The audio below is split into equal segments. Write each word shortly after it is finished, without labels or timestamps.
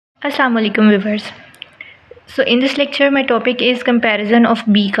Assalamu alaikum viewers. So in this lecture my topic is comparison of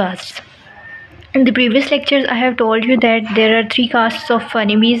bee castes. In the previous lectures I have told you that there are three castes of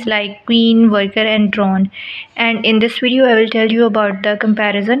honeybees like queen, worker and drone, and in this video I will tell you about the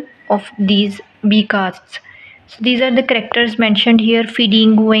comparison of these bee castes. So these are the characters mentioned here: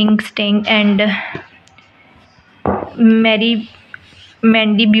 feeding, wing, sting and Mary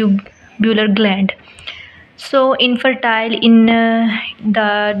mandibular gland. So infertile in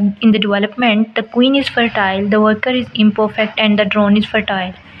the development, the queen is fertile, the worker is imperfect, and the drone is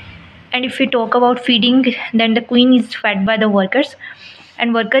fertile. And if we talk about feeding, then the queen is fed by the workers,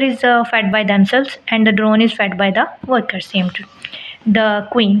 and worker is fed by themselves, and the drone is fed by the workers. Same to the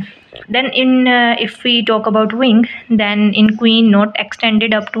queen. Then in if we talk about wing, then in queen, not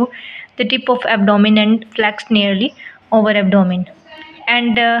extended up to the tip of abdomen and flexed nearly over abdomen,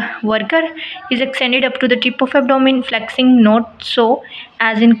 and worker is extended up to the tip of abdomen, flexing not so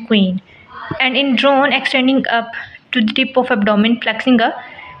as in queen, and in drone extending up to the tip of abdomen, flexing up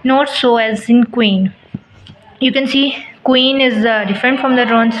not so as in queen. You can see queen is different from the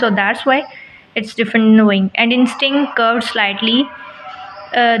drone, so that's why it's different in the wing. And in sting, curved slightly.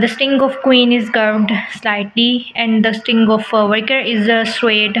 The sting of queen is curved slightly, and the sting of worker is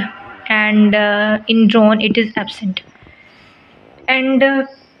straight, and in drone it is absent. And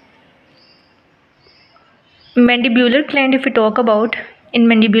mandibular gland, if we talk about, in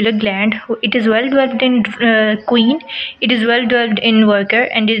mandibular gland, it is well developed in queen, it is well developed in worker,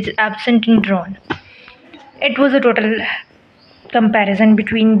 and is absent in drone. It was a total comparison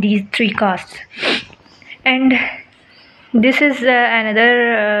between these three castes, and this is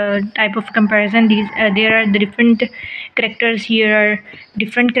another type of comparison. These there are the different characters. Here are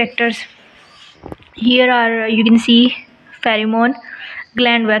different characters. Here are you can see pheromone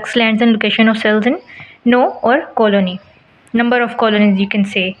gland, wax glands, and location of cells in no or colony, number of colonies you can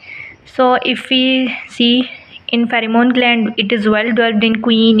say. So if we see in pheromone gland, it is well developed in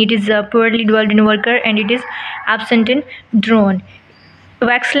queen, it is poorly developed in worker, and it is absent in drone.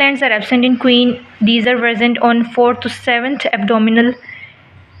 Wax glands are absent in queen, these are present on 4th to 7th abdominal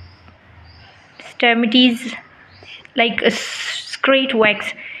extremities like a straight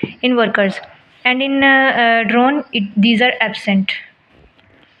wax in workers, and in drone these are absent.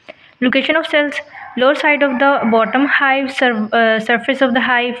 Location of cells: lower side of the bottom hive, surface of the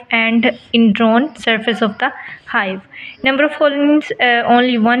hive, and in drone surface of the hive. Number of colonies: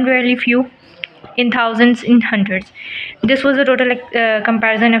 only one, rarely few, in thousands, in hundreds. This was a total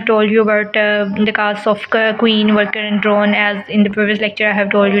comparison. I've told you about the castes of queen, worker and drone. As in the previous lecture I have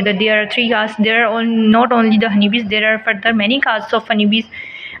told you that there are three castes. There are not only the honeybees, there are further many castes of honeybees,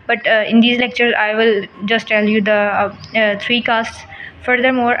 but in these lectures I will just tell you the three castes.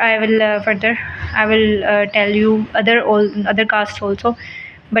 Furthermore I will tell you other castes also,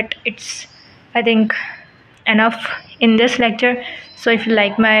 but it's, I think, enough in this lecture. So if you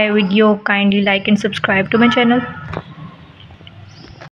like my video, kindly like and subscribe to my channel.